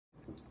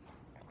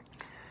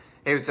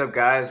Hey, what's up,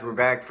 guys? We're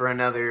back for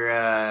another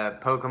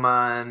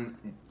Pokémon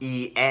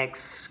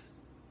EX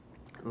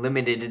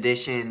limited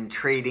edition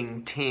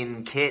trading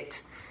tin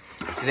kit.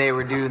 Today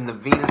we're doing the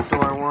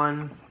Venusaur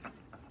one.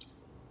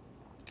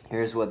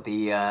 Here's what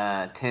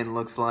the tin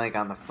looks like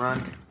on the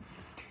front.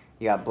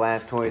 You got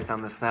Blastoise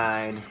on the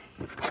side,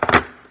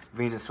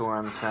 Venusaur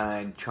on the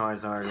side,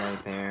 Charizard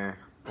right there,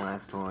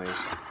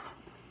 Blastoise,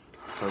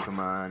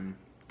 Pokemon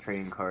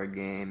trading card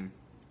game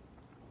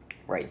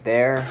right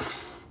there.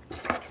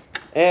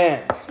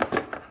 And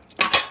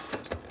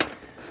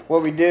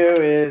what we do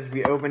is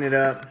we open it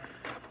up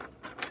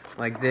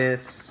like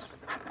this.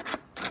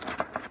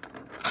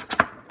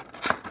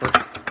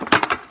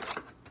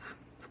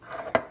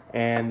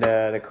 And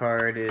the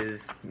card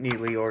is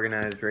neatly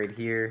organized right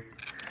here.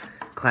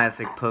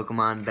 Classic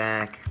Pokemon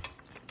back.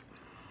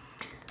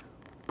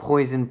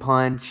 Poison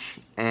Punch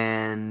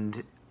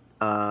and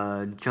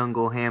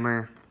Jungle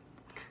Hammer.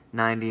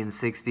 90 and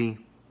 60.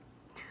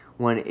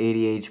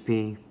 180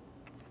 HP.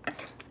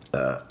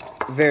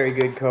 Very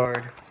good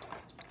card.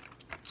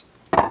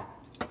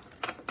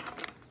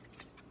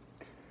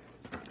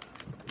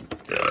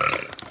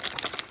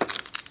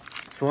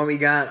 So what we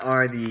got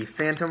are the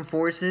Phantom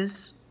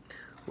Forces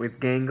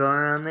with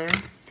Gengar on there.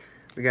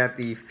 We got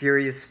the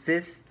Furious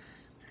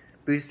Fists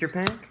booster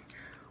pack.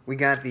 We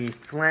got the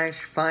Flash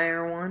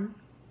Fire one.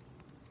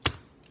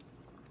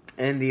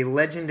 And the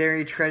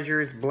Legendary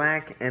Treasures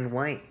Black and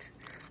White.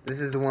 This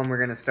is the one we're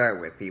going to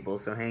start with, people,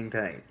 so hang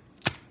tight.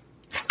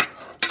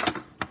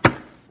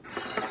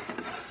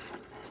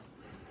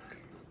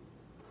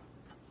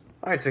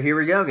 Alright, so here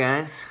we go,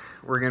 guys.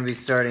 We're going to be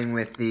starting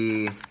with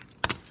the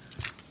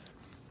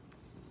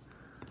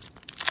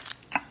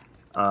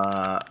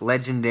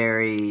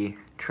Legendary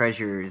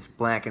Treasures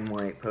Black and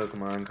White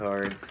Pokemon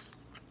cards.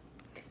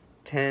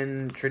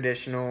 10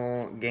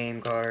 traditional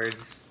game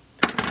cards.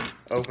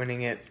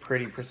 Opening it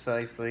pretty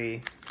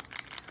precisely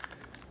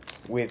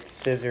with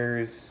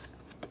scissors.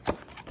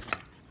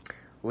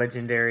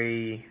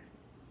 Legendary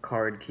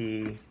card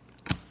key.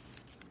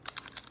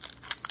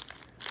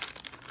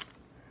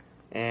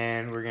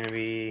 And we're going to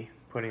be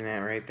putting that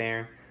right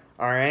there.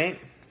 Alright.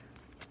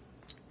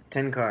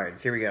 10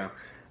 cards. Here we go.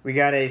 We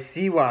got a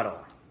Seawaddle.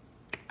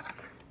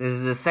 This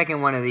is the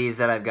second one of these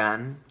that I've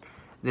gotten.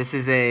 This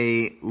is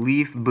a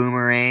Leaf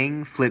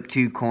Boomerang. Flip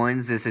 2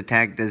 coins. This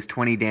attack does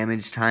 20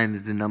 damage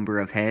times the number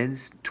of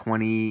heads.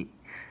 20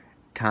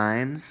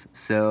 times.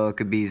 So it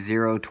could be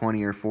 0,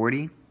 20, or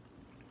 40.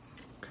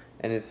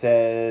 And it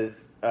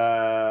says,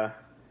 Levany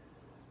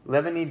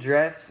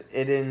dress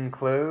it in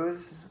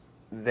clothes.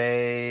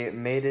 They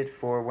made it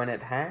for when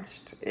it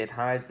hatched. It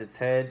hides its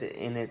head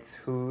in its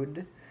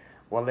hood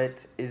while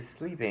it is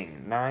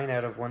sleeping. 9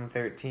 out of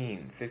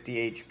 113.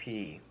 50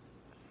 HP.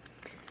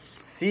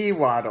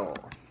 Seawaddle.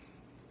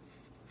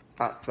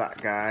 That's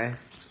that guy.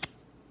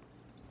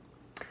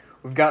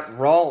 We've got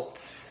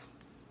Ralts.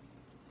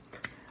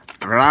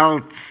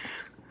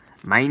 Ralts.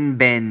 Mind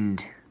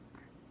Bend.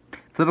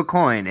 Flip a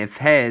coin. If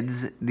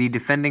heads, the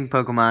defending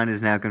Pokemon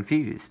is now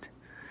confused.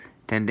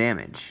 10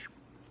 damage.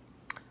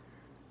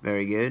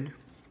 Very good.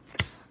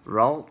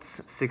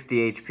 Ralts,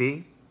 60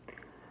 HP.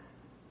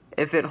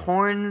 If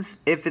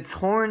its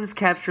horns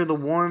capture the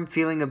warm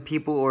feeling of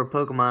people or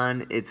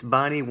Pokemon, its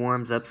body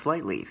warms up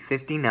slightly.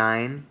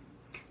 59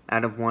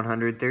 out of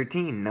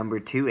 113. Number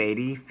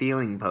 280,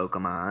 feeling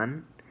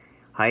Pokemon.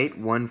 Height,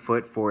 1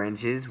 foot 4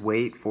 inches.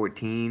 Weight,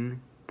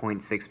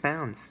 14.6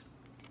 pounds.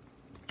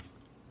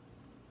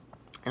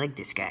 I like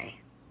this guy.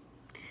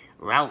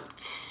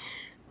 Ralts.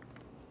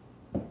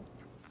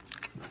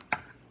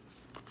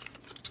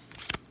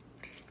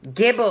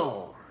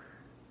 Gibble.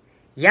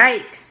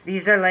 Yikes,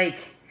 these are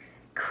like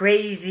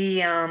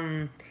crazy,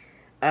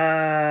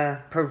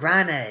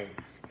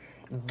 piranhas.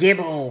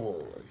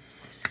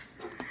 Gibbles.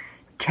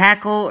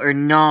 Tackle or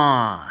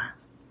gnaw.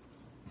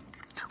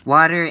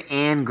 Water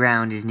and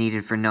ground is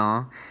needed for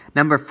gnaw.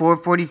 Number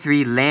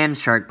 443, land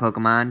shark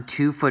Pokemon,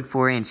 2 foot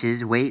 4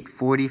 inches, weight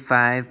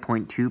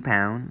 45.2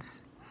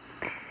 pounds.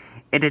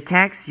 It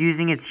attacks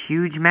using its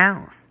huge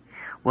mouth.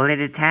 While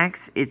it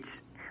attacks,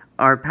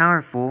 are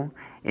powerful,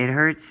 it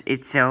hurts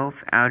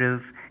itself out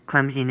of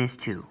clumsiness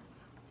too.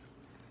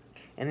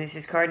 And this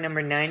is card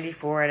number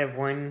 94 out of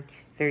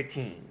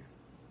 113.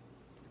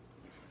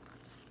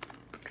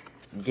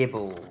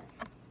 Gibble.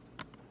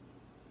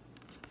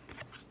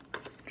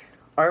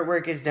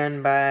 Artwork is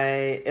done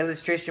by,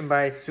 illustration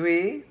by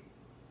Sui.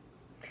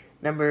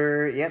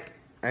 Number, yep,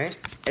 alright,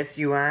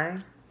 SUI.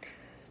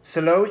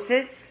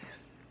 Solosis.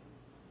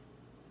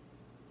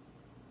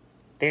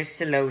 There's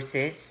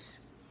Solosis.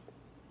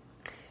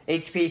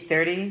 HP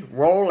 30,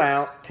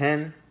 Rollout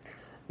 10,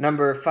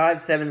 number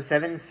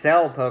 577,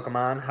 Cell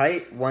Pokemon,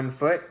 height 1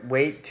 foot,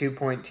 weight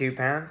 2.2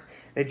 pounds.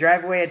 They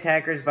drive away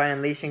attackers by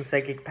unleashing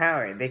psychic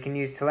power. They can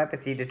use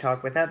telepathy to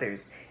talk with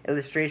others.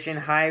 Illustration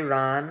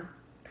Hyron,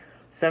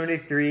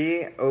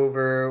 73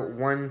 over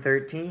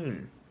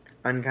 113,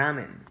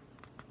 uncommon.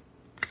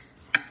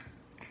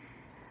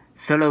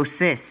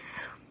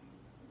 Solosis.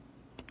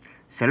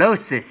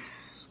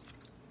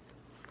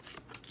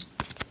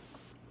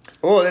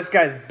 Oh, this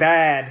guy's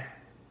bad.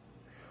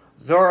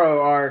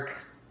 Zoroark.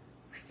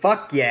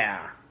 Fuck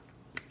yeah.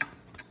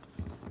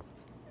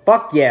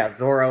 Fuck yeah,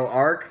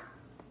 Zoroark.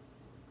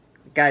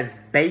 Guy's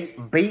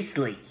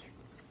beastly.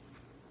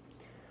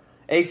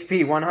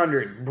 HP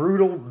 100.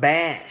 Brutal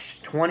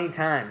Bash. 20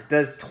 times.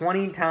 Does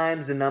 20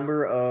 times the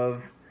number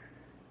of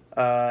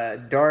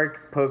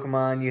dark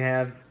Pokemon you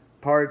have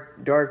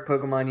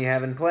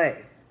in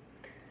play.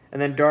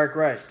 And then Dark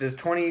Rush. Does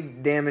 20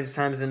 damage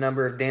times the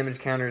number of damage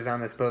counters on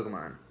this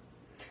Pokemon.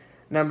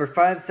 Number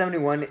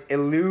 571,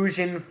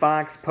 Illusion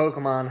Fox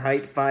Pokemon,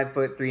 height 5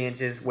 foot 3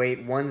 inches,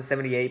 weight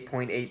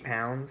 178.8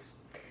 pounds.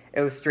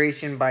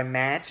 Illustration by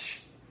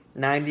Match,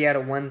 90 out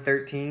of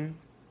 113.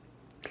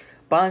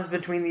 Bonds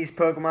between these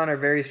Pokemon are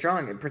very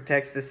strong. It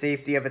protects the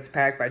safety of its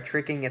pack by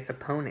tricking its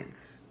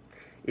opponents.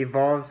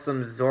 Evolves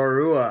from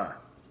Zorua.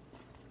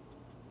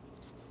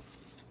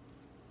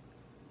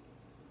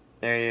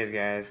 There he is,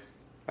 guys.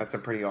 That's a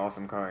pretty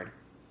awesome card.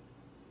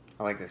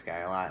 I like this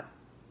guy a lot.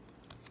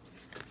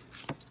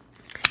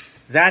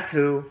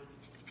 Xatu.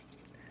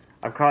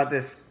 I've caught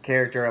this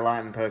character a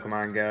lot in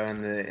Pokemon Go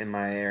in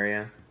my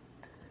area.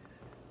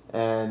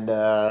 And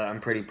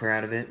I'm pretty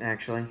proud of it,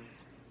 actually.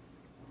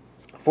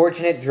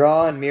 Fortunate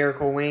Draw and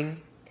Miracle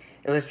Wing.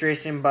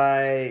 Illustration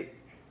by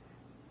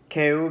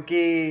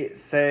Keuki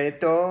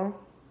Saito.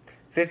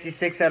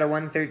 56 out of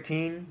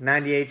 113.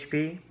 90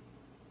 HP.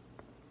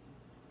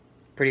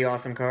 Pretty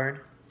awesome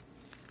card.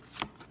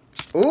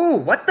 Ooh,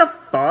 what the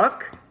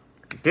fuck?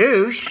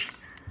 Douche.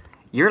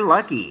 You're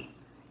lucky.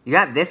 You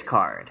got this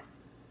card.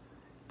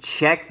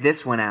 Check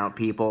this one out,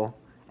 people.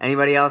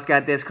 Anybody else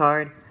got this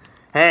card?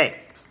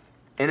 Hey,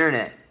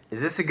 internet, is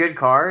this a good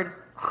card?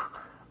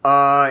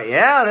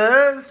 Yeah, it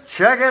is.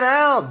 Check it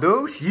out,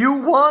 douche. You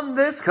won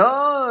this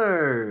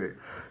card.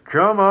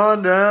 Come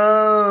on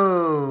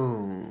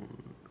down.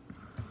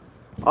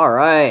 All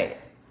right.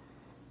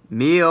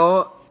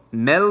 Meloetta.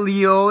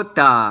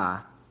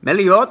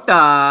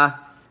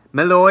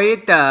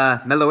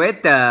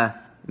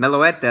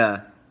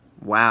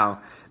 Wow.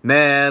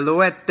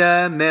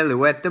 Meloetta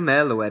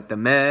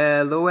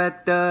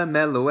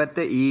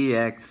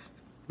EX.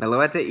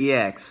 Meloetta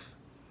EX.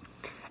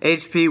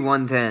 HP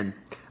 110.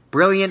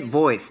 Brilliant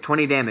Voice,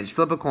 20 damage.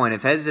 Flip a coin.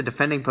 If heads, the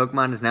defending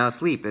Pokemon is now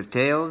asleep. If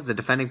tails, the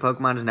defending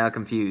Pokemon is now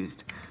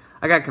confused.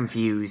 I got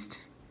confused.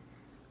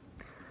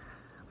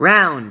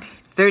 Round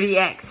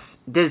 30x.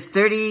 Does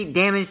 30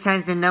 damage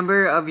times the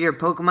number of your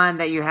Pokemon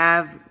that you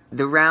have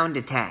the round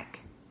attack?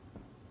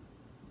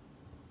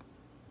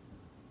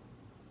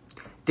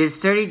 Does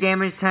 30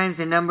 damage times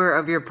the number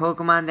of your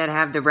Pokemon that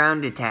have the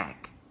round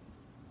attack?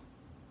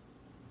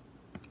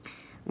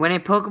 When a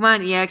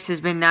Pokemon EX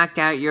has been knocked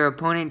out, your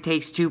opponent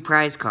takes 2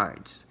 prize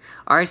cards.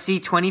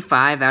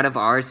 RC25 out of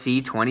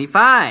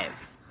RC25.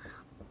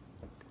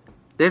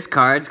 This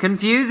card's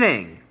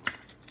confusing.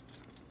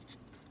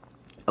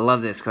 I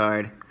love this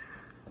card.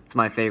 It's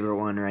my favorite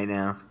one right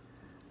now.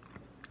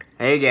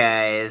 Hey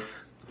guys.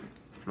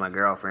 It's my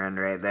girlfriend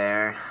right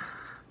there.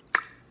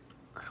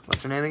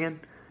 What's her name again?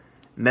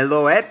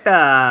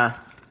 Meloetta!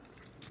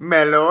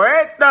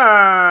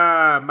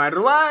 Meloetta! My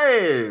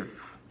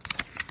wife!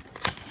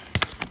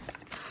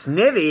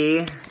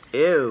 Snivy!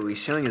 Ew, he's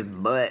showing his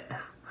butt.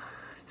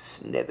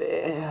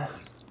 Snivy.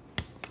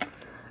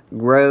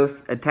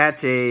 Growth.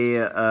 Attach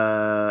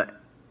a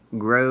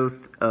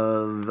growth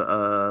of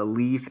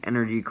leaf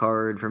energy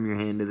card from your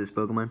hand to this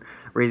Pokemon.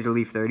 Razor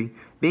Leaf 30.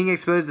 Being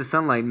exposed to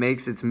sunlight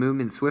makes its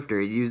movement swifter.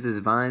 It uses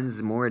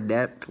vines more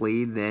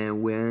adeptly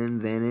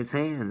than its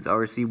hands.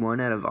 RC1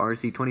 out of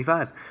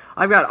RC25.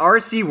 I've got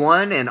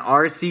RC1 and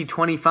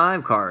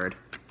RC25 card.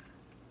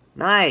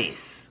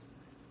 Nice.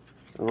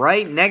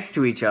 Right next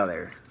to each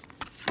other.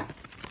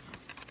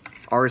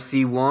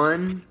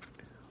 RC1,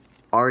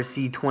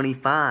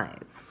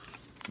 RC25.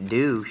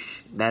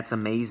 Douche. That's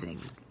amazing.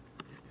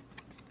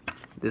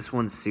 This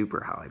one's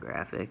super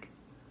holographic.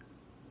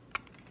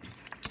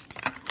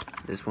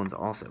 This one's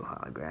also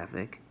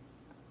holographic.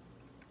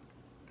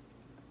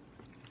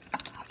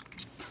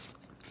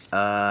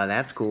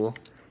 That's cool.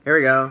 Here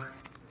we go.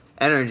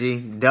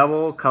 Energy.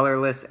 Double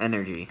colorless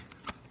energy.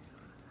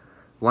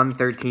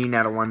 113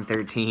 out of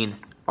 113.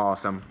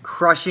 Awesome.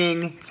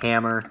 Crushing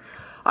Hammer.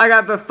 I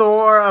got the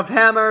Thor of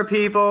Hammer,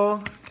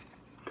 people.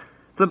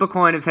 Flip a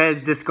coin. If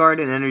heads, discard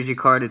an energy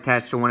card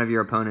attached to one of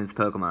your opponent's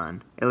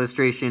Pokemon.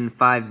 Illustration,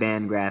 5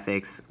 band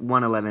graphics,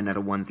 111 out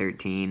of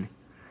 113.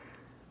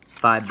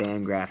 5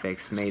 band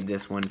graphics, made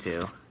this one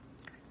too.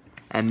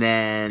 And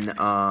then,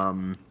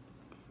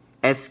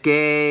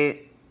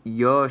 SK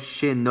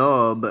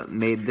Yoshinobu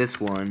made this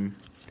one.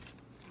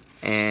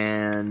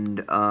 And,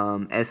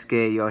 SK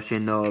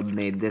Yoshinobu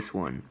made this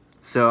one.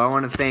 So I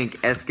want to thank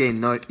SK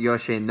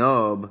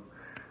Yoshinobu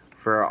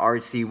for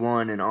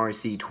RC1 and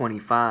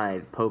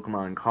RC25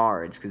 Pokemon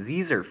cards, because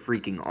these are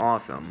freaking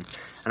awesome.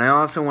 And I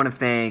also want to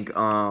thank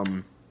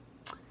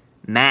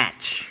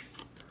Match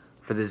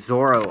for the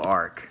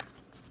Zoroark.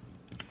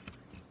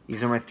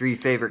 These are my 3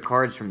 favorite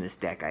cards from this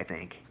deck, I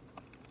think.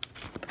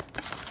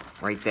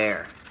 Right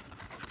there.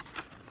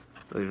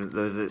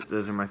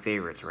 Those are my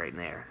favorites right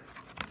there.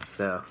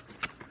 So,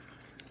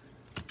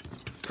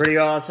 pretty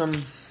awesome.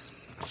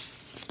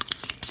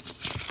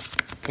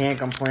 Can't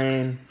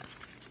complain.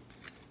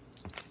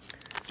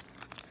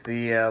 It's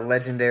the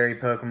legendary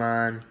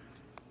Pokemon.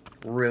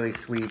 Really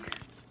sweet.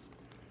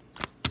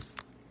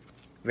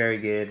 Very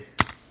good.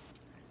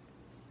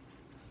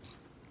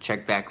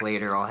 Check back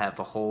later. I'll have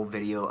the whole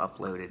video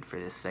uploaded for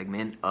this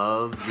segment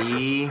of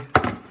the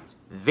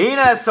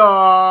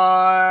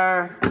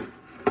Venusaur!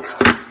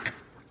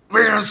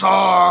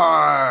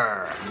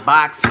 Venusaur!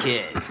 Box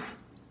kit.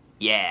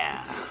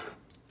 Yeah.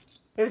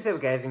 Hey, what's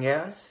up, guys and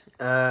gals?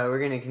 We're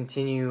going to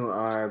continue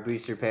our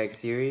booster pack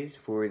series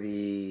for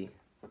the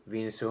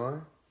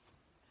Venusaur.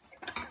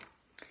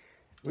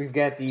 We've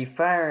got the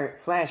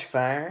Flash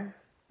Fire,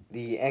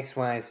 the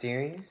XY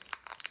series.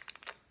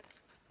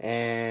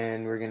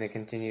 And we're going to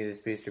continue this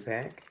booster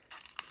pack.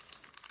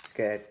 It's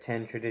got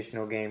 10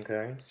 traditional game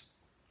cards.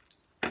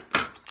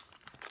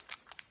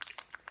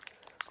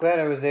 Glad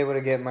I was able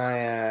to get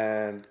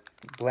my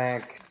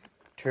black,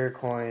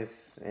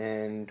 turquoise,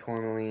 and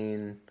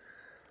tourmaline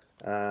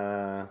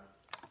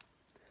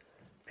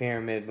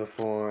pyramid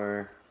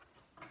before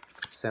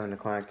 7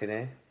 o'clock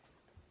today.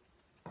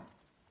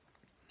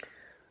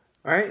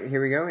 Alright,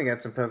 here we go. We got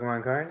some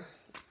Pokemon cards.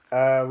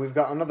 We've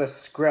got another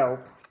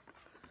Skrelp.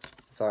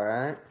 It's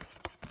alright.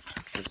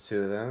 It's just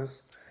 2 of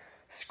those.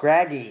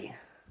 Scraggy.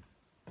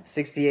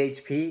 60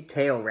 HP.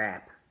 Tail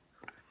Wrap.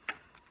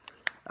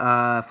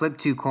 Flip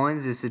 2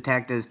 coins. This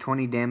attack does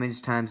 20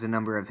 damage times the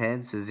number of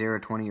heads, so 0,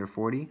 20, or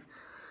 40.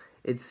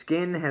 Its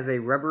skin has a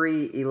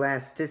rubbery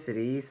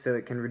elasticity, so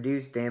it can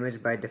reduce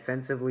damage by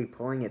defensively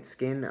pulling its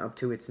skin up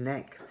to its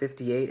neck.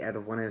 58 out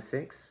of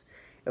 106.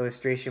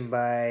 Illustration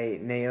by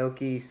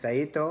Naoki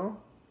Saito.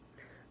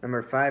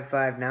 Number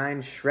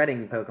 559,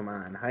 Shredding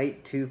Pokemon.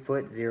 Height 2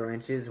 foot 0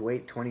 inches,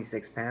 weight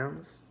 26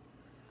 pounds.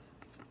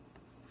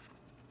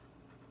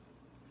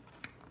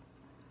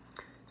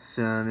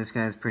 So this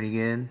guy's pretty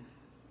good.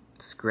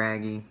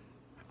 Scraggy.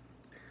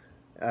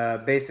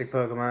 Basic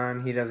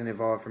Pokemon. He doesn't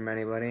evolve from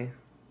anybody.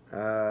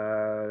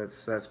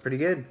 That's pretty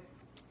good.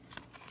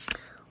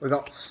 We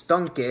got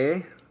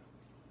Stunky.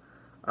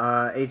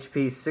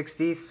 HP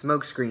 60,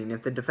 Smokescreen.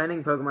 If the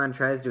defending Pokemon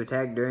tries to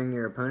attack during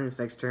your opponent's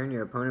next turn,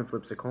 your opponent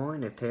flips a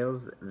coin. If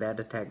tails, that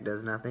attack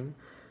does nothing.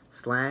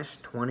 Slash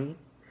 20.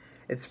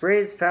 It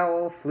sprays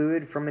foul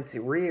fluid from its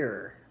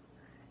rear.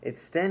 Its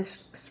stench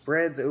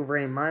spreads over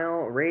a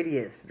mile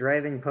radius,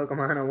 driving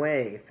Pokemon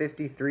away.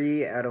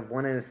 53 out of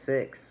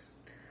 106.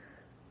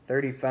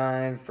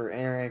 35 for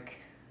Eric.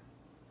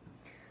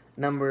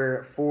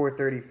 Number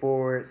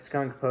 434,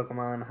 Skunk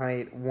Pokemon,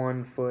 height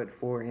 1 foot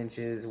 4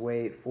 inches,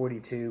 weight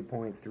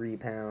 42.3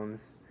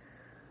 pounds,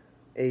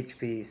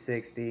 HP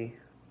 60.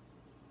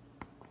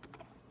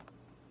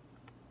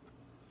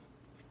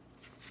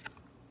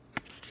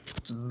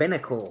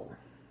 Binnacle,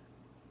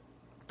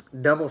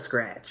 Double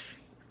Scratch,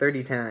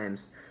 30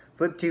 times.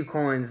 Flip 2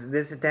 coins.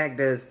 This attack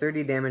does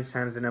 30 damage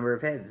times the number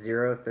of heads,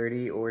 0,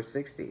 30, or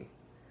 60.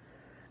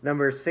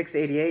 Number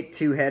 688,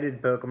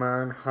 Two-Headed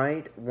Pokemon,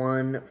 height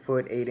 1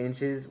 foot 8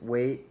 inches,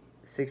 weight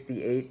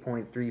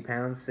 68.3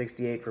 pounds,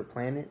 68 for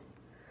Planet.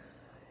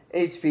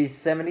 HP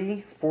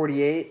 70,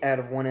 48 out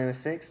of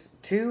 106.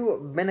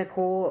 2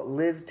 Binnacle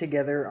live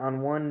together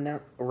on one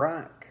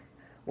rock.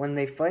 When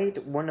they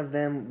fight, one of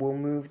them will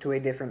move to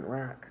a different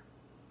rock.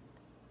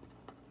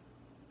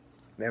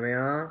 There we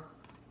are.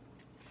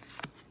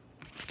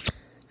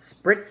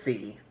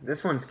 Spritzy.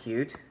 This one's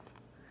cute.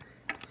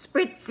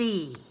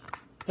 Spritzy!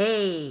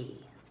 Hey!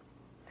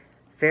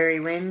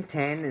 Fairy Wind,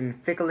 10, and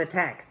Fickle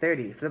Attack,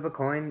 30. Flip a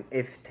coin.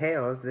 If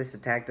tails, this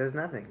attack does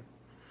nothing.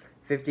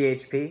 50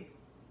 HP.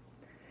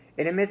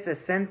 It emits a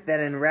scent that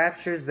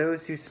enraptures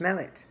those who smell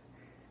it.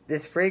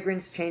 This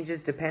fragrance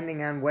changes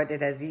depending on what it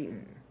has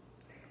eaten.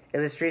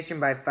 Illustration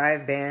by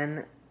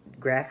 5-Ban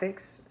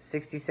Graphics,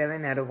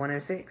 67 out of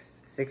 106.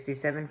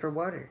 67 for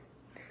water.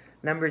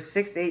 Number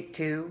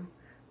 682,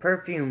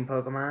 Perfume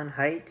Pokemon,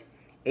 height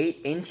 8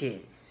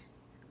 inches.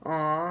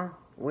 Aww.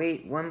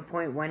 Weight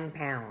 1.1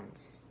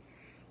 pounds.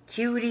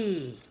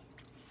 Cutie.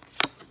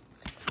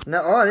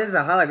 No, oh, this is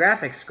a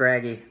holographic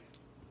Scraggy.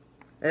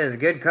 This is a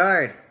good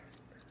card.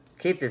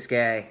 Keep this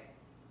guy.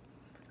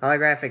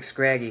 Holographic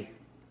Scraggy.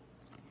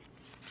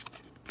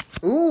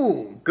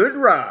 Ooh, good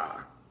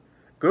raw.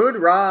 Good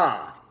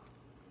raw.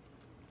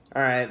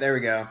 Alright, there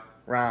we go.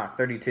 Raw,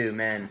 32,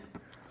 men.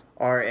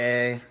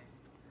 RA,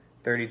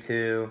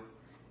 32.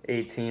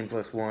 18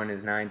 plus 1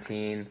 is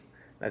 19.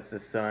 That's the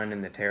Sun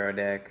in the Tarot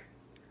deck.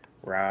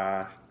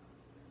 Raw.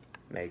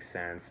 Makes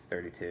sense.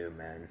 32,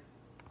 men.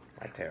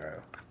 My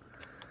Tarot.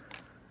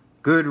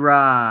 Good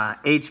Raw.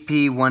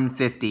 HP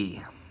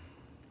 150.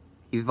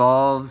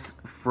 Evolves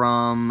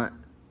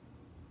from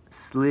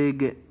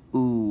Slig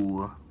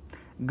Ooh.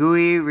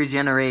 Gooey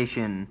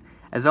Regeneration.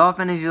 As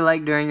often as you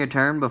like during your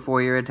turn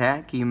before your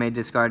attack, you may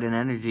discard an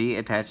energy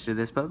attached to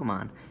this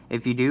Pokemon.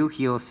 If you do,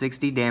 heal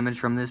 60 damage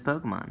from this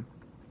Pokemon.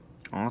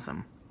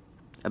 Awesome.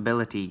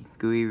 Ability,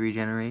 Gooey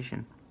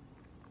Regeneration.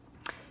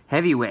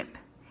 Heavy Whip.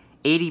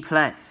 80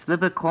 plus.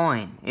 Flip a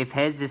coin. If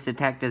heads, this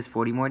attack does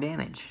 40 more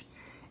damage.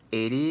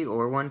 80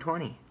 or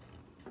 120.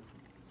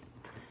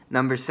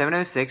 Number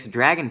 706,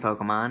 Dragon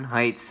Pokemon,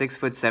 height 6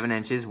 foot 7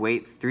 inches,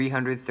 weight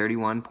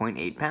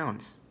 331.8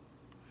 pounds.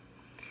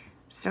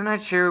 Still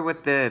not sure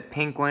what the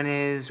pink one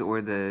is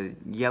or the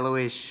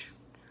yellowish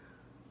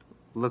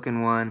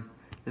looking one.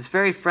 This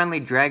very friendly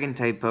dragon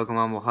type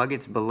Pokemon will hug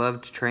its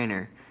beloved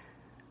trainer,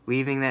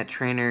 leaving that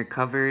trainer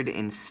covered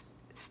in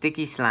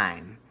sticky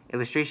slime.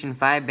 Illustration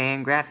 5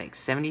 band graphics,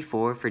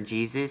 74 for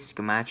Jesus,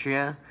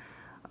 Gematria,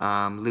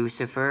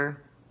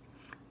 Lucifer,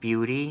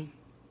 Beauty,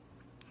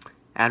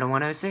 out of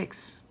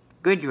 106.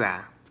 Good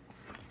draw.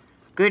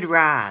 Good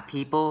draw,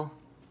 people.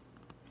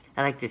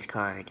 I like this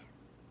card.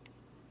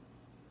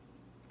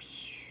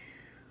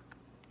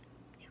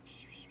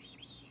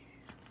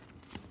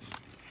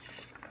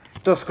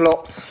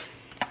 Dusclops.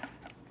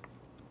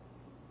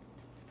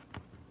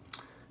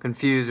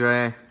 Confuse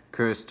Ray.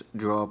 Cursed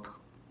Drop.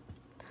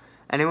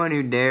 Anyone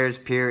who dares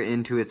peer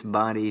into its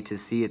body to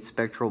see its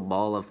spectral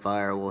ball of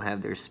fire will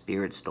have their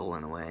spirit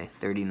stolen away.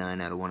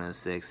 39 out of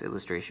 106.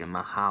 Illustration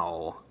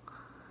Mahau.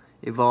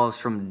 Evolves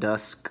from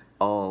Dusk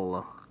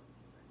All.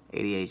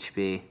 80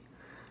 HP.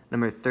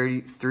 Number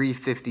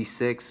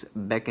 356,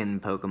 Beckon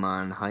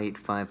Pokemon. Height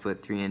 5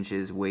 foot 3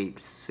 inches. Weight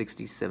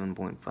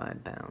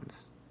 67.5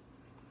 pounds.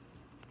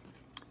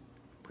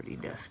 Pretty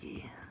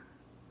dusky.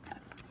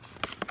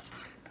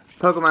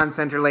 Pokemon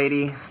Center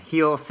Lady.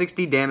 Heal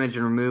 60 damage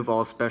and remove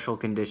all special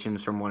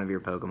conditions from one of your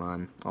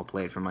Pokemon. I'll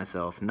play it for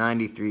myself.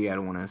 93 out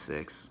of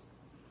 106.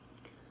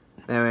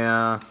 There we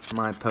are.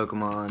 My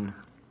Pokemon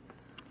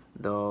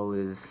doll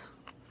is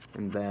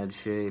in bad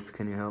shape.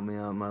 Can you help me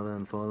out, mother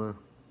and father?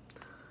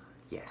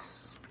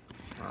 Yes.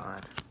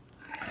 Alright.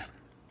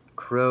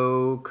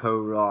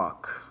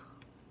 Krokorok.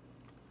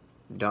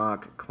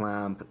 Dark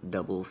Clamp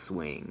Double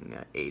Swing.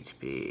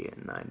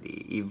 HP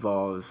 90.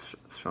 Evolves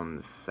from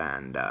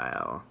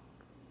Sandile.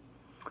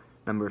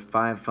 Number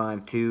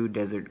 552,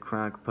 Desert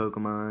Croc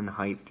Pokemon.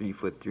 Height 3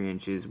 foot 3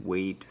 inches.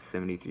 Weight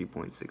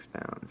 73.6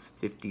 pounds.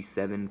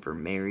 57 for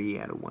Mary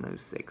out of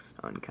 106.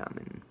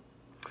 Uncommon.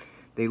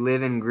 They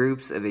live in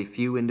groups of a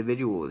few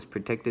individuals.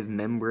 Protective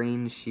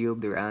membranes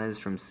shield their eyes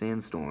from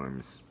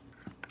sandstorms.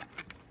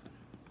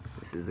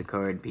 This is the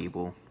card,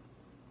 people.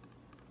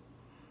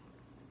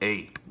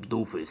 Hey,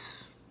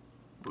 doofus.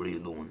 What are you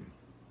doing?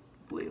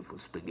 Playing for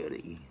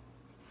spaghetti.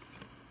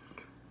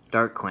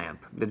 Dark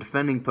Clamp. The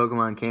defending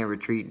Pokemon can't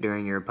retreat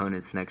during your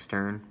opponent's next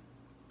turn.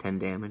 10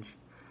 damage.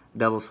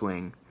 Double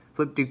Swing.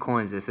 Flip 2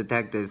 coins. This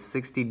attack does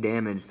 60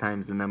 damage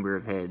times the number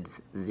of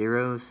heads.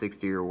 0,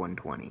 60, or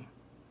 120.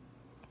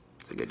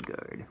 It's a good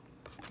card.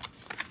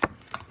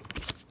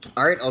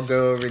 Alright, I'll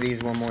go over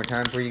these one more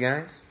time for you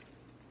guys.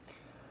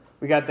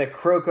 We got the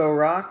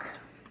Krokorok.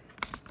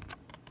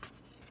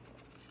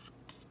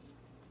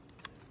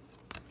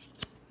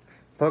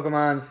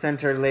 Pokemon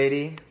Center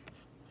Lady.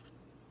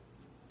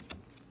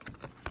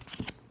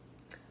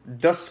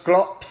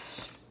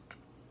 Dusclops.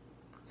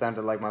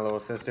 Sounded like my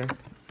little sister.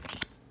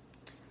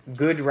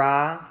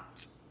 Goodra.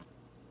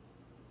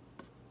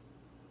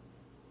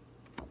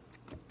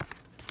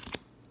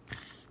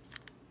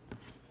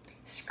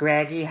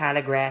 Scraggy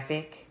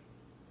Holographic.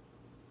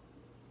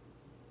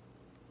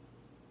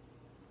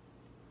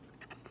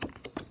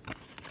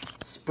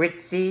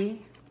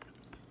 Spritzy.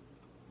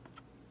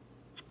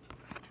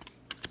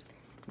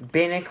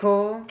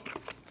 Binnacle.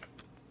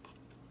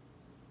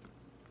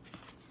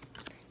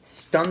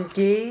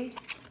 Stunky.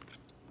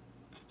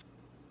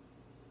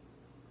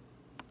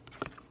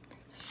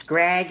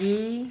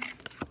 Scraggy.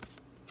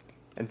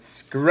 And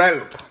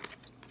Scrope.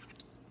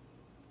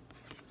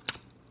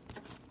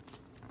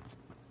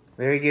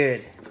 Very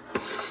good.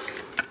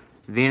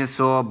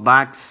 Venusaur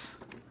box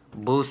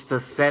booster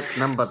set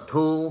number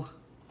 2.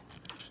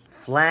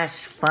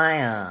 Flash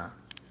Fire.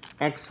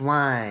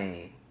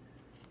 XY.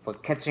 For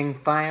catching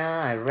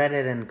fire, I read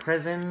it in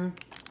prison.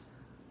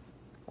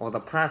 Or the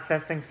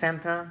processing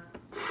center.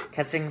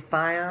 Catching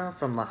fire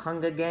from the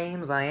Hunger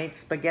Games. I ate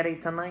spaghetti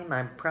tonight and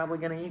I'm probably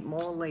going to eat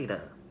more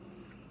later.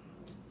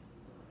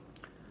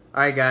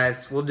 Alright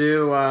guys, we'll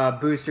do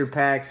booster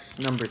packs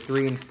number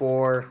 3 and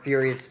 4.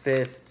 Furious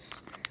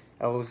Fists.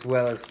 As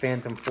well as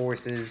Phantom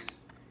Forces.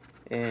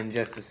 In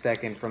just a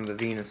second from the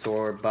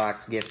Venusaur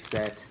box gift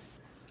set.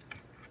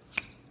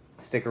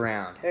 Stick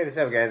around. Hey, what's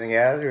up guys and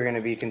gals? We're going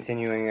to be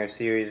continuing our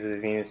series of the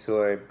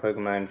Venusaur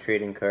Pokemon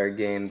trading card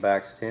game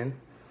box 10.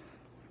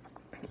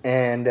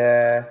 And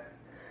this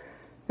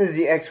is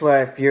the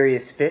XY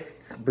Furious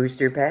Fists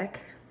booster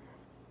pack.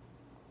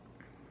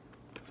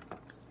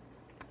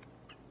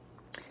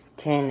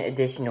 10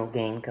 additional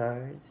game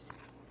cards.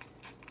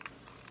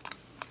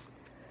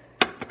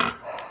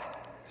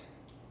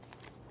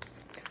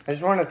 I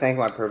just want to thank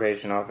my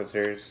probation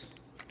officers.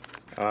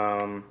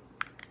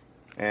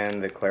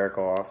 And the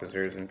clerical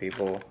officers and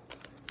people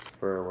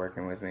for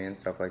working with me and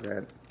stuff like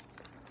that.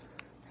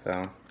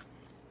 So,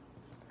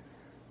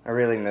 I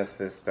really miss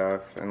this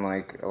stuff, and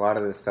like, a lot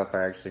of this stuff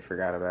I actually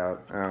forgot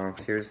about.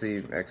 Here's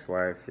the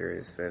XY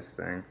Furious Fist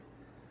thing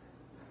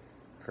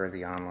for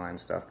the online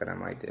stuff that I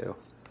might do.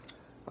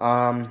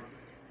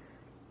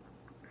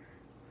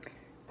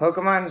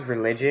 Pokemon's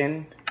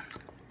religion,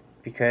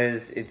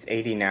 because it's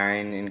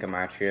 89 in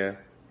Gematria,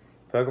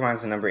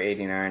 Pokemon's the number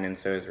 89 and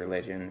so is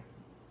religion.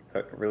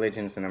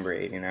 Religion's the number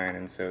 89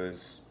 and so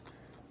is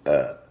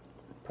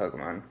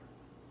Pokemon.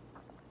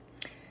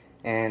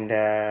 And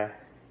this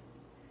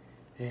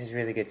is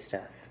really good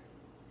stuff.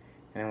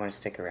 And I want to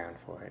stick around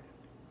for it.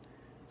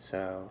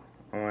 So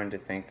I wanted to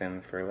thank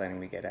them for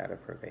letting me get out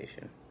of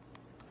probation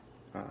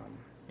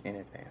in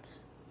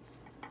advance.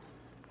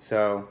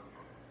 So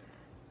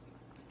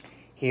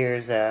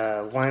here's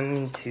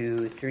 1,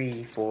 2,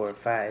 3, 4,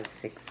 5,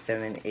 6,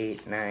 7,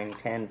 8, 9,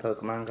 10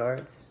 Pokemon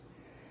cards.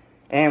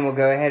 And we'll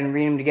go ahead and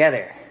read them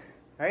together.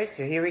 Alright,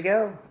 so here we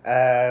go.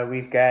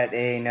 We've got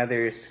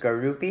another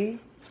Skorupi.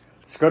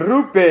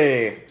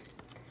 Skorupi!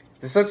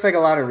 This looks like a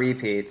lot of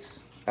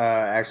repeats,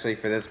 actually,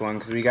 for this one,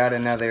 because we got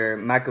another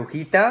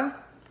Makuhita.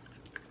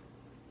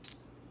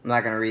 I'm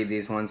not going to read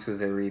these ones because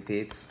they're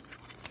repeats.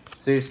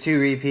 So there's 2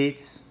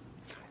 repeats.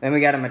 Then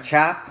we got a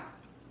Machop.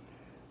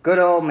 Good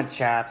old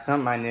Machop,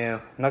 something I knew.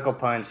 Knuckle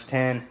Punch,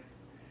 10.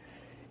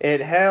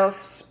 It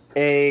helps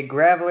a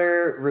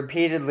Graveler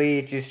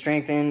repeatedly to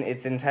strengthen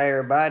its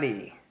entire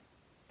body.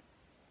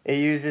 It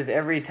uses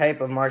every type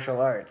of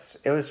martial arts.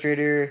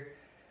 Illustrator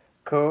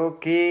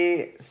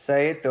Koki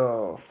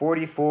Saito,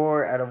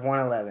 44 out of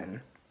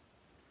 111.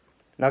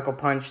 Knuckle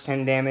Punch,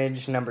 10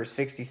 damage, number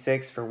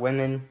 66 for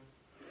women.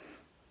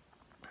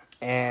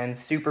 And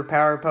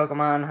Superpower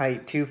Pokemon,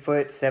 height 2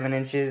 foot, 7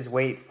 inches,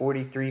 weight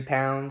 43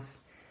 pounds,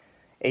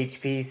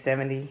 HP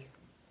 70.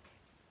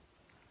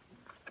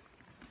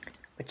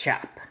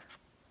 Machop.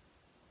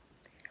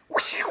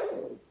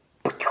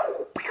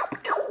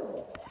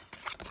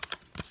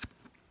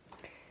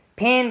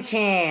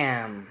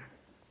 Pancham.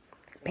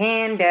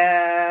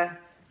 Panda.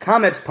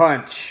 Comet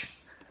Punch.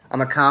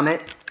 I'm a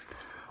Comet.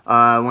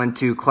 I went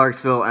to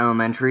Clarksville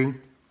Elementary.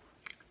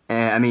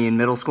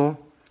 Middle school.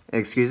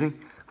 Excuse me.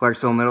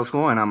 Clarksville Middle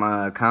School, and I'm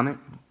a Comet.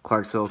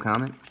 Clarksville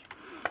Comet.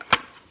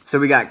 So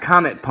we got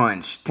Comet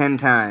Punch 10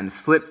 times.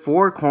 Flip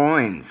 4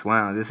 coins.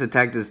 Wow, this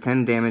attack does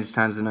 10 damage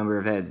times the number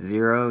of heads.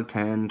 0,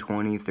 10,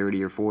 20,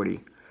 30, or 40.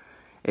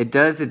 It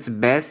does its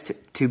best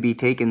to be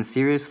taken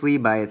seriously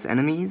by its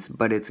enemies,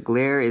 but its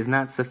glare is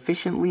not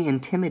sufficiently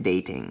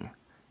intimidating.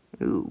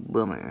 Ooh,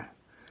 bummer.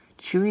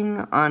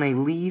 Chewing on a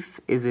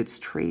leaf is its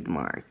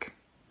trademark.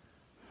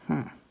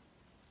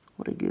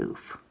 What a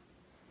goof.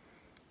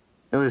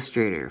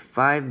 Illustrator,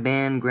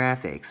 5-band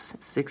graphics,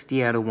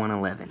 60 out of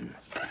 111.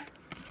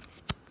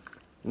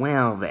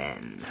 Well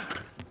then,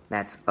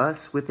 that's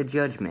us with a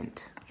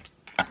judgment.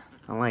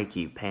 I like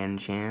you,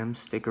 Pancham.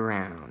 Stick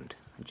around.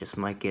 I just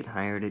might get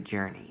hired at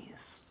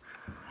Journeys.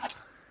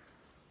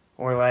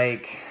 Or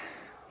like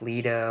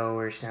Lido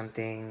or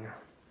something.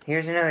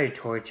 Here's another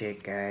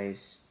Torchic,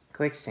 guys.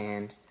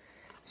 Quicksand.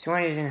 This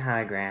one isn't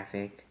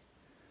holographic.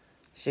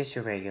 It's just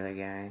a regular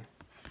guy.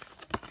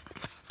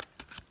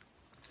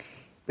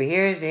 But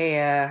here's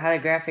a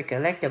holographic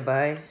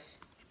Electabuzz.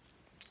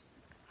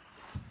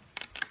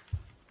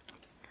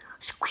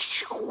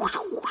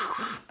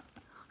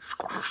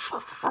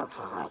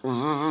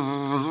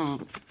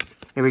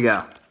 Here we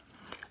go.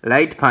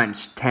 Light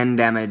Punch, 10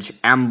 damage.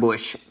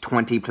 Ambush,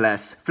 20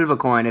 plus. Flip a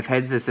coin. If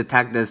heads, this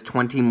attack does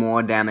 20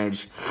 more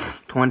damage.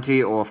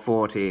 20 or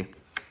 40.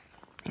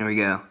 Here we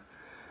go.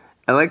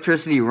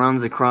 Electricity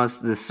runs across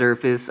the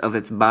surface of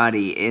its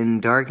body. In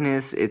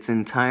darkness, its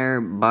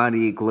entire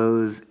body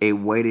glows a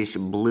whitish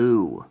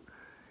blue.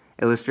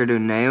 Illustrator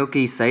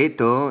Naoki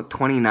Saito,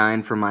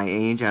 29 for my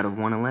age out of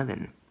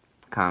 111.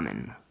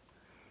 Common.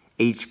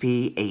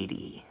 HP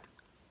 80.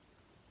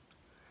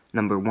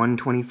 Number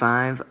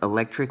 125,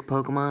 electric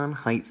Pokemon,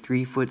 height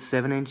 3 foot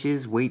 7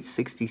 inches, weight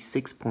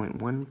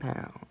 66.1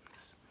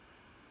 pounds.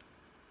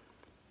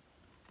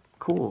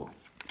 Cool.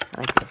 I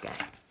like this guy.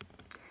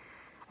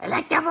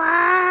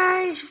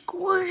 Electabuzz!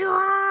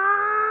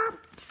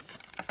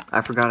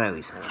 I forgot how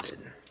he sounded.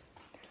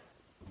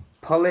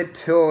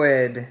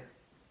 Politoid.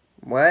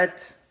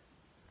 What?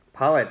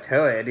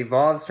 Politoid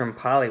evolves from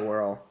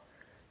Poliwhirl.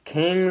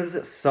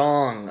 King's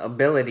Song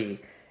ability.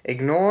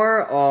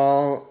 Ignore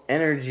all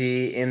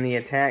energy in the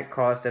attack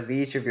cost of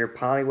each of your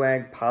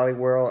Poliwag,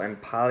 Poliwhirl,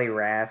 and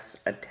Poliwrath's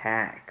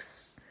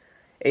attacks.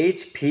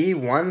 HP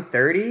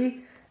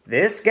 130?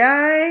 This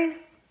guy?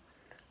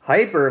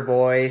 Hyper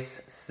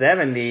Voice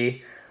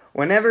 70.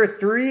 Whenever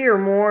 3 or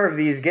more of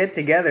these get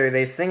together,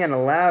 they sing in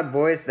a loud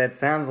voice that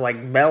sounds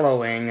like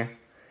bellowing.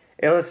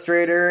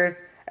 Illustrator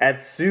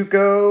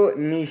Atsuko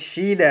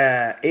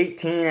Nishida,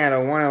 18 out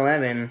of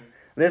 111.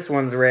 This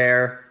one's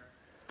rare.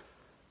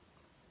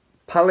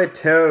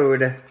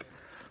 Politoed.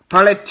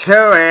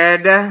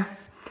 Politoed.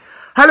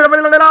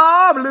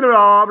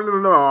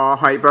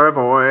 Hyper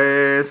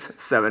Voice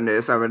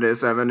 70, 70,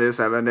 70,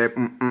 70.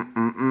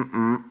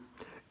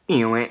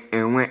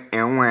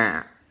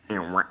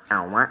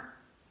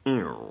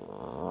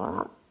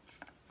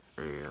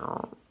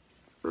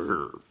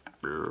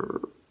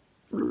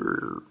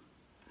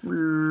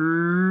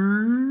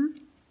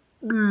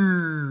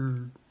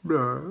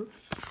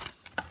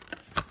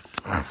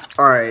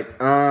 Alright,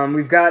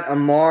 we've got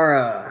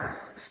Amara.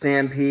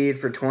 Stampede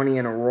for 20,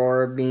 and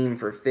Aurora Beam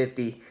for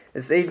 50.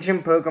 This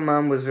ancient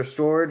Pokemon was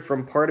restored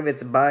from part of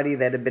its body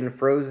that had been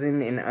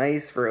frozen in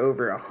ice for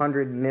over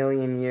 100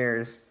 million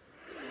years.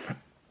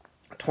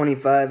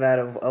 25 out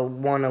of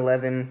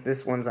 111.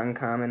 This one's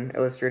uncommon.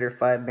 Illustrator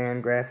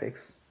 5-band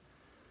graphics.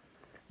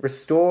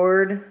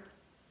 Restored.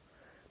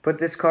 Put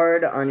this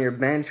card on your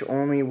bench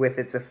only with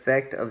its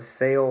effect of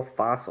Sail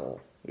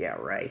Fossil. Yeah,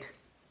 right.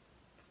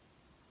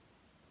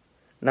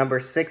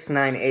 Number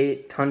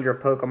 698, Tundra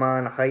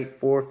Pokemon, height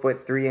 4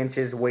 foot 3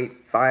 inches,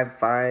 weight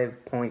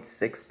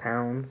 55.6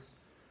 pounds.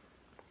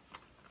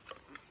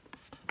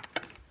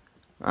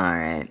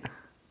 Alright,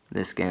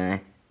 this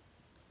guy.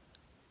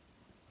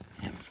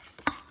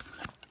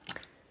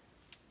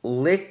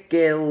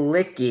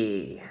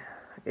 Licky.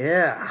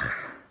 Ugh.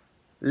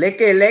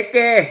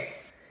 Licky.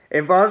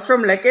 Evolves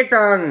from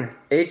Lickitung.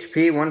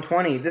 HP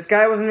 120. This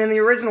guy wasn't in the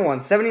original one.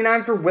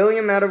 79 for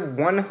William out of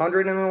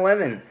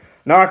 111.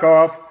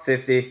 Knockoff,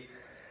 50.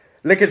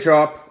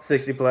 Lickichop,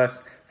 60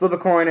 plus. Flip a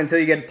coin until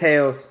you get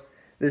tails.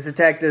 This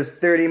attack does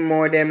 30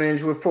 more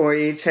damage with 4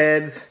 each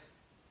heads.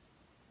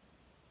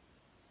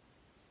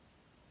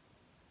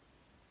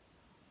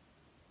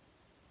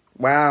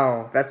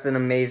 Wow, that's an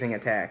amazing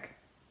attack.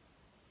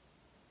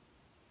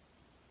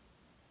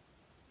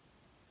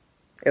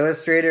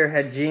 Illustrator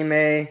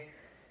Hajime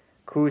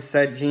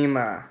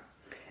Kusajima.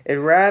 It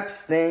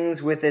wraps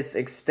things with its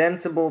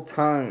extensible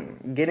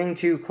tongue. Getting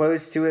too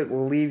close to it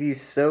will leave you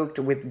soaked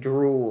with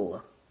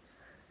drool.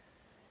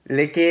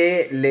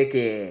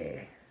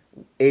 Licky.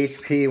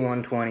 HP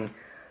 120.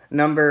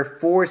 Number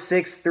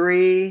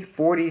 463,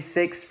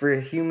 46 for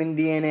human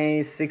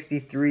DNA,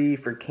 63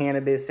 for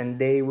cannabis and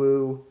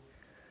Daewoo,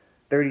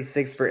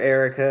 36 for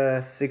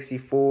Erica,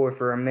 64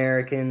 for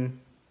American,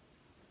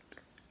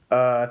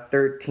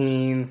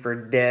 13 for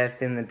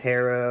Death in the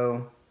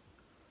Tarot,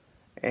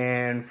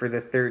 and for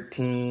the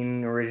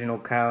 13 original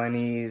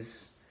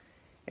colonies,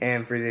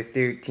 and for the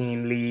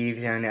 13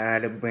 leaves on the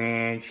olive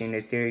branch, and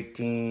the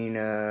 13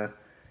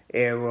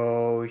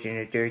 arrows, and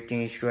the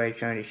 13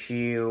 stripes on the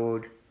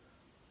shield,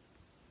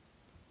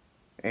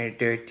 and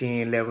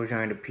 13 levels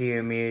on the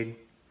pyramid.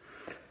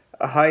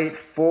 A height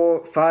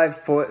 5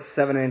 foot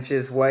 7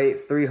 inches,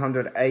 weight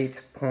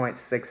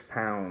 308.6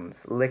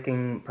 pounds.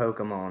 Licking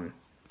Pokemon.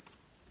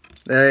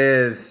 There he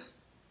is.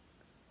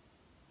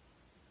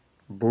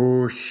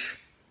 Boosh.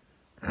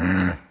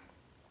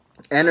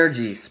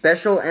 Energy,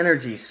 special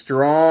energy,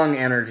 strong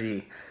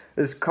energy.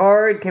 This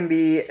card can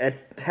be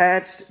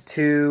attached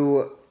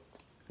to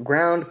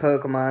ground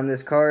Pokemon.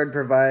 This card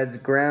provides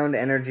ground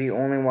energy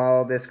only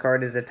while this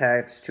card is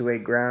attached to a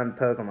ground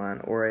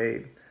Pokemon or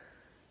a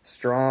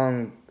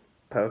strong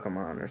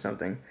Pokemon or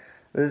something.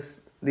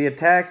 The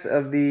attacks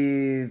of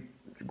the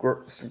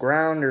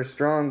ground or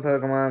strong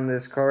Pokemon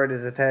this card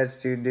is attached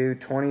to do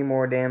 20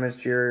 more damage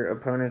to your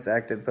opponent's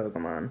active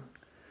Pokemon.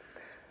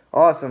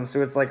 Awesome,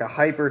 so it's like a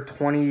hyper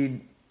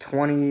 20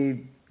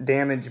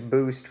 damage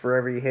boost for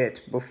every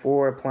hit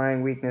before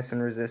applying weakness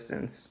and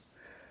resistance.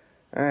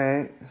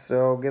 Alright,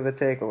 so give a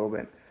take a little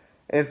bit.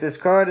 If this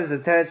card is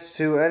attached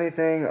to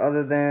anything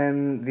other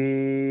than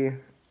the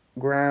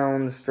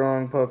ground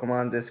strong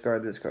Pokemon,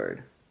 discard this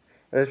card.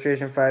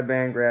 Illustration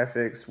 5-band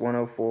graphics,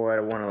 104 out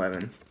of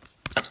 111.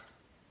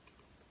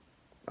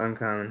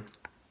 Uncommon.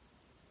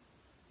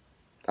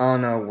 I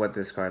don't know what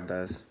this card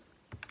does.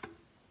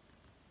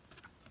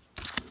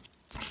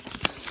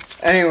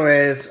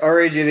 Anyways, I'll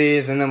read you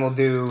these and then we'll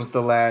do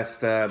the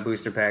last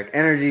booster pack.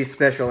 Energy,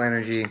 special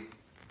energy.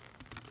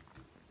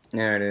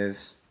 There it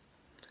is.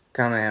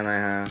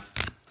 Kamehameha.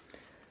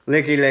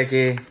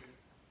 Licky.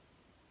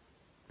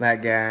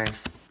 That guy.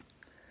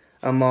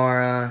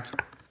 Amara.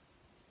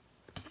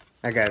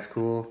 That guy's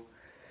cool.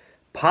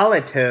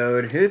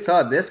 Politoed. Who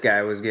thought this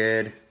guy was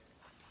good?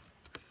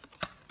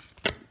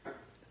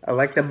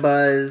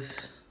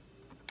 Electabuzz.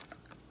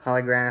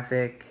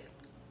 Holographic.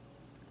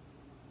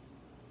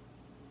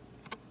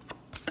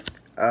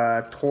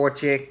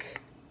 Torchic,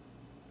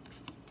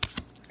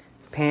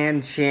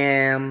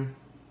 Pancham,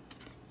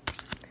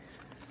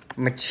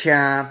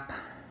 Machop,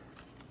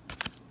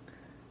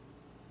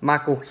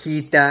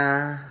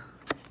 Makuhita,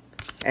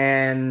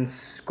 and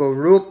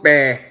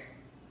Skorupe.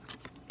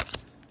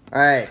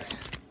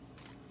 Alright.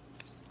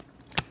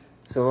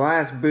 So the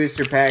last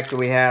booster pack that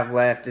we have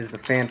left is the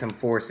Phantom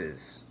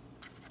Forces,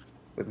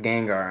 with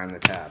Gengar on the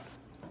top.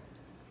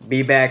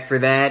 Be back for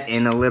that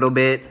in a little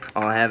bit.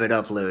 I'll have it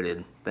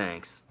uploaded.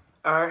 Thanks.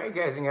 Alright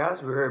guys and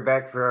gals, we're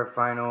back for our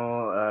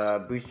final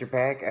booster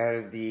pack out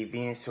of the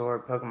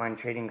Venusaur Pokemon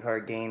Trading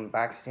Card Game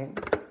box tin.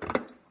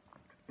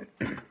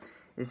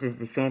 This is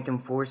the Phantom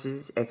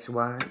Forces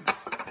XY.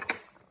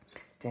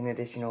 10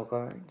 additional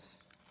cards.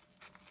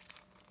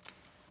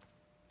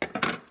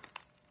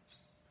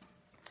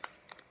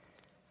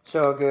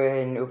 So I'll go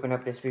ahead and open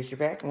up this booster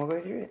pack and we'll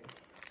go through it.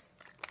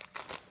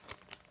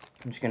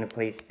 I'm just going to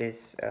place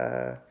this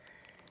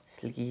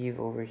sleeve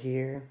over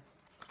here.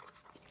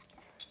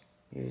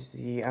 Here's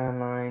the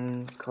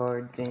online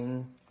card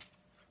thing.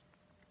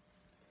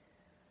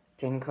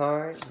 10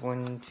 cards.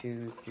 1,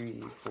 2,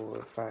 3,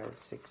 4, 5,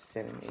 6,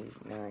 7,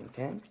 8, 9,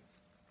 10.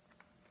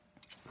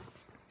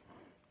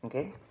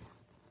 Okay.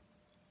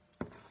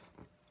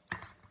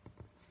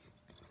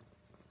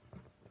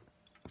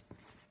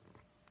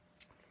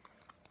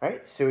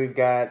 Alright, so we've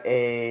got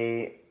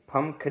a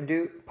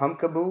Pumpkaboo.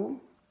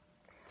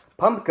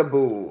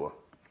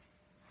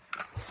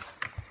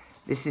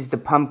 This is the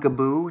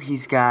Pumpkaboo.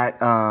 He's got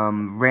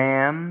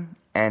Ram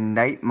and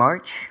Night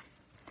March.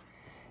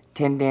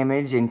 10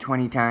 damage and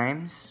 20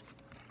 times.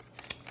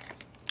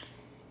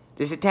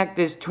 This attack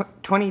does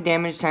 20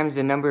 damage times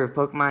the number of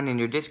Pokemon in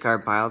your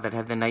discard pile that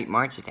have the Night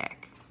March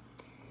attack.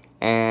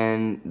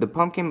 And the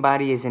pumpkin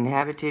body is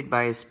inhabited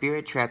by a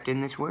spirit trapped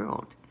in this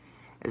world.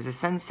 As the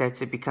sun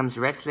sets, it becomes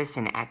restless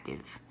and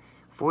active.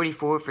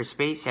 44 for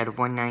space out of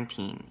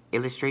 119.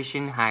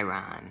 Illustration,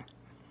 Hyron.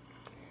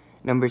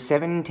 Number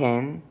 7 and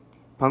 10,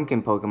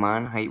 pumpkin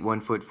Pokemon, height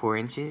 1 foot 4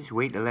 inches,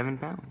 weight 11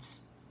 pounds.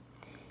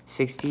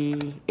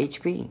 60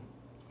 HP.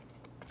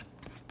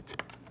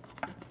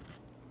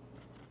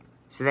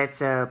 So that's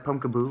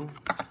Pumpkaboo.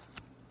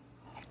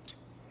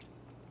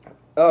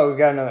 Oh, we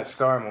got another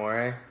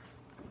Skarmory, eh?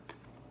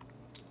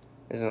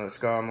 There's another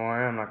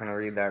Skarmory. I'm not going to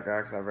read that guy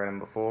because I've read him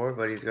before,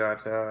 but he's got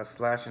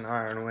Slash and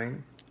Iron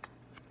Wing.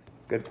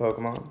 Good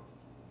Pokemon.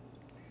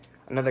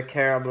 Another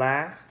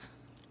Carablast.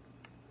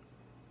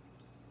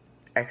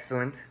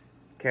 Excellent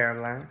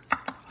Carablast.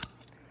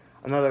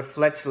 Another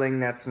Fletchling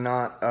that's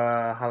not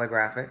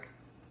holographic.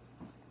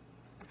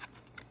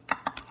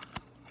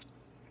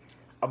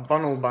 A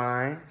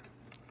Bunnelby.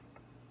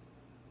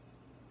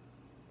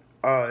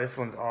 Oh, this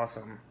one's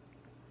awesome.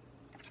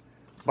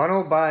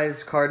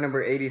 Bunnelby's card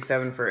number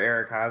 87 for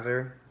Eric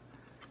Hazer.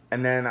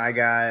 And then I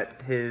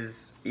got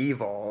his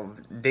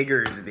Evolve,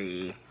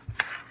 Diggersby.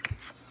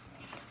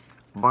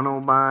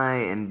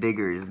 Bunnelby and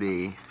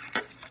Diggersby.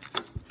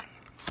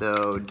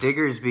 So,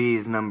 Diggersby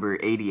is number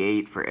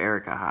 88 for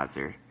Erica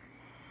Hazer.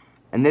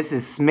 And this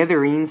is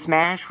Smithereen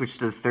Smash, which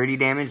does 30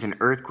 damage, and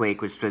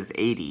Earthquake, which does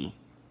 80.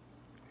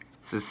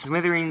 So,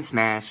 Smithereen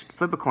Smash,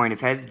 flip a coin.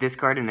 If heads,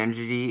 discard an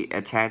energy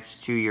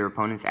attached to your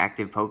opponent's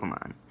active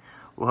Pokemon.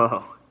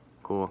 Whoa,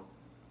 cool.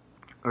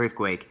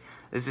 Earthquake.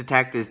 This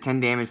attack does 10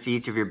 damage to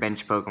each of your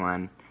bench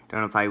Pokemon.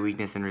 Don't apply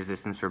weakness and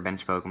resistance for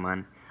bench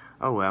Pokemon.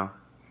 Oh well.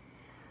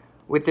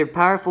 With their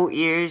powerful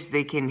ears,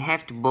 they can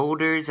heft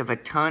boulders of a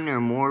ton or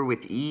more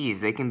with ease.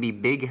 They can be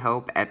big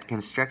help at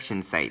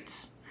construction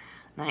sites.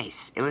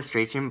 Nice.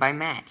 Illustration by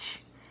Match.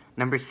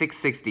 Number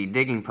 660,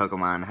 Digging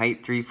Pokemon.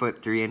 Height 3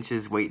 foot 3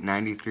 inches, weight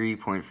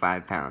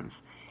 93.5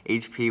 pounds.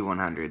 HP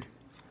 100.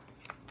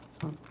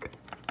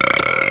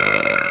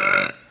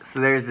 So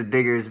there's the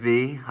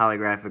Diggersby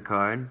holographic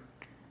card.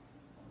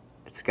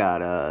 It's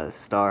got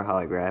star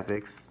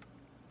holographics,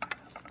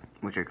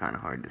 which are kind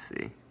of hard to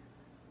see.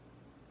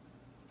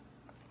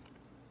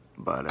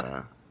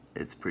 But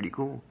it's pretty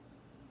cool.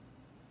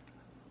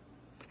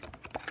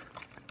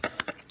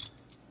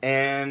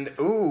 And,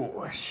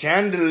 ooh,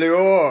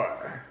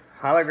 Chandelure.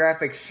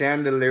 Holographic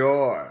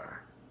Chandelure.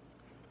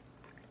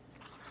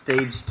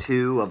 Stage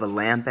 2 of a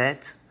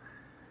Lampet.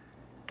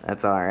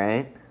 That's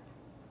alright.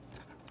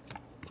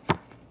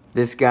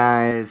 This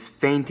guy's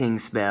Fainting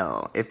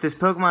Spell. If this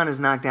Pokemon is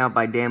knocked out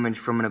by damage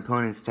from an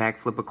opponent's attack,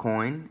 flip a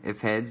coin.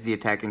 If heads, the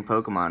attacking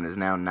Pokemon is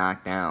now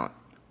knocked out.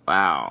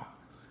 Wow.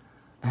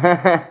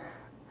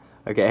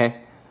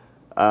 Okay.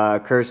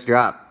 Curse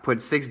Drop.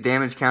 Put 6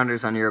 damage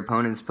counters on your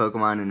opponent's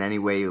Pokemon in any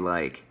way you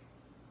like.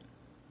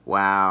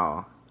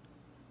 Wow.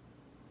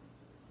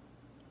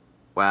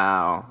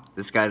 Wow.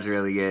 This guy's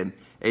really good.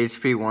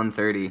 HP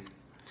 130.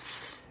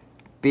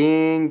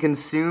 Being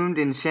consumed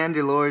in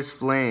Chandelure's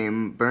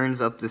flame burns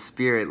up the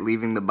spirit,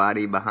 leaving the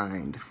body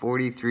behind.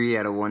 43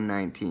 out of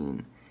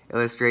 119.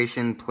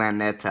 Illustration,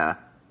 Planeta.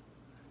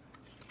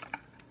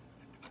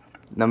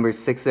 Number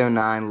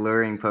 609,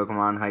 Luring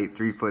Pokemon, height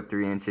 3 foot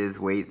 3 inches,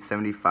 weight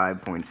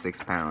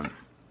 75.6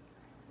 pounds.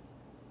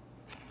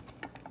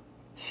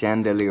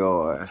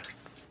 Chandelure.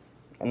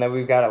 And then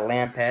we've got a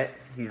Lampet.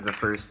 He's the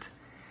first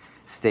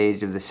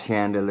stage of the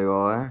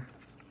Chandelure.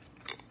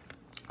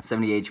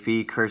 70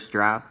 HP, Curse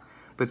Drop.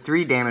 Put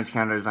 3 damage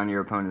counters on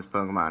your opponent's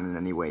Pokemon in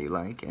any way you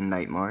like, and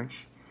Night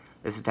March.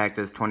 This attack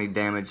does 20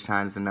 damage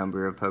times the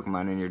number of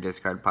Pokemon in your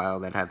discard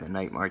pile that have the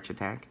Night March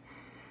attack.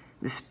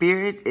 The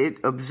spirit, it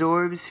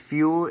absorbs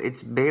fuel,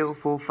 it's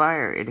baleful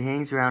fire. It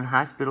hangs around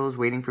hospitals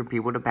waiting for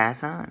people to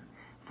pass on.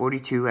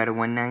 42 out of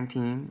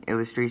 119.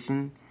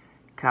 Illustration,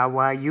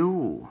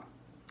 Kawaii.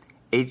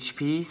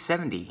 HP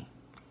 70.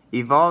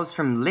 Evolves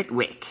from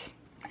Litwick.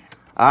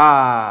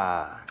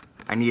 Ah,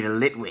 I need a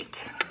Litwick.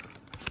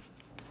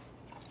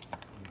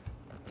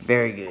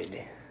 Very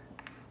good.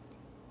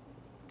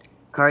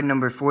 Card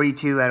number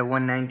 42 out of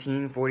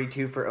 119.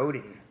 42 for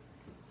Odin.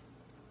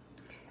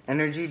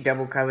 Energy,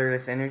 double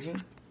colorless energy.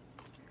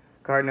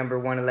 Card number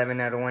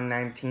 111 out of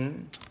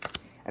 119.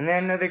 And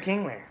then another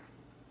Kingler.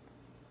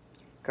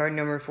 Card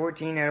number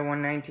 14 out of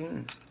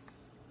 119.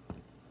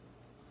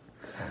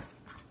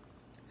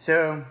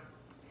 So,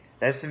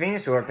 that's the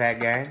Venusaur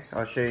pack, guys.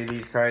 I'll show you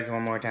these cards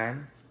one more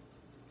time.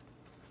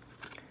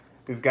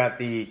 we've got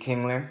the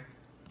Kingler.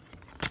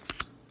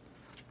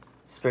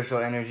 Special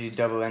Energy,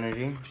 Double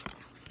Energy.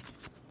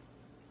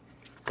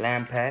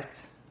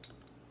 Lampet.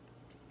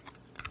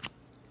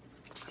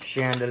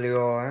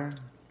 Chandelier.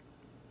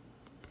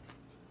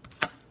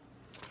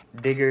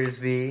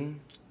 Diggersby.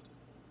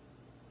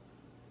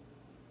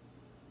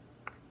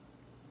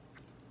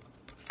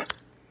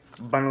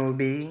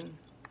 Bunnelby.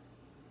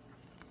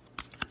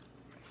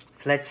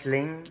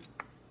 Fletchling.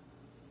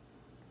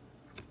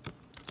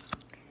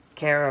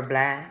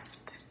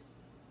 Carablast.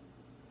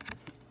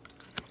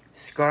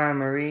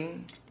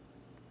 Skarmory.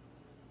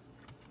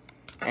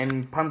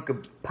 And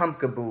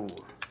Pumpkaboo.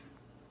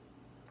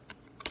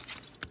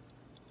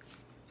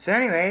 So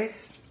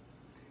anyways,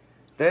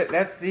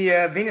 that's the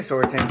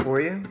Venusaur 10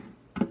 for you.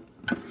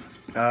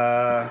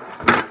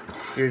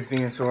 Here's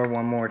Venusaur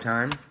one more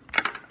time.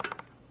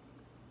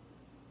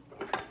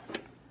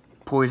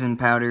 Poison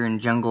Powder and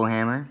Jungle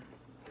Hammer.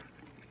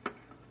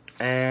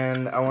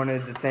 And I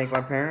wanted to thank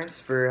my parents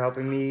for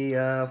helping me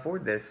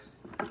afford this.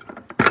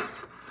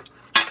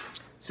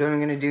 So what I'm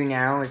going to do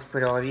now is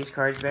put all these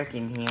cards back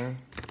in here.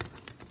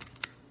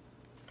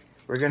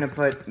 We're going to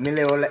put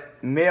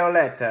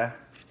Meloetta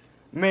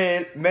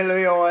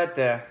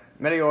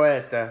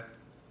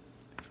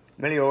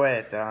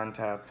on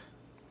top.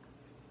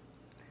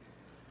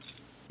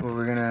 Well,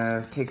 we're going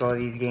to take all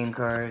these game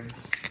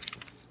cards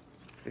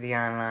for the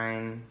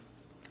online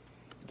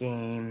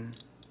game.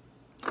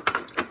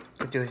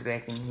 Put those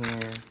back in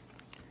here.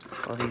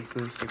 All these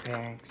booster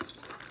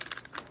packs.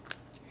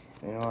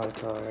 And all the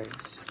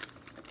cards.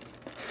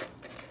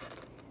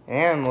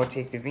 And we'll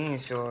take the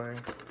Venusaur.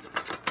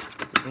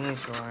 Put the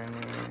Venusaur in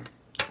there.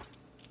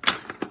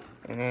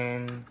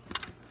 And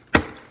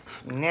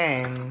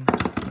then,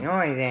 and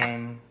only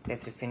then,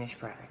 that's a finished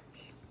product.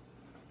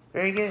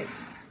 Very good.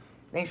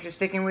 Thanks for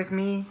sticking with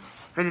me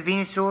for the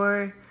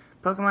Venusaur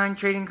Pokemon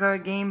Trading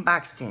Card Game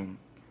Box 10.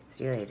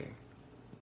 See you later.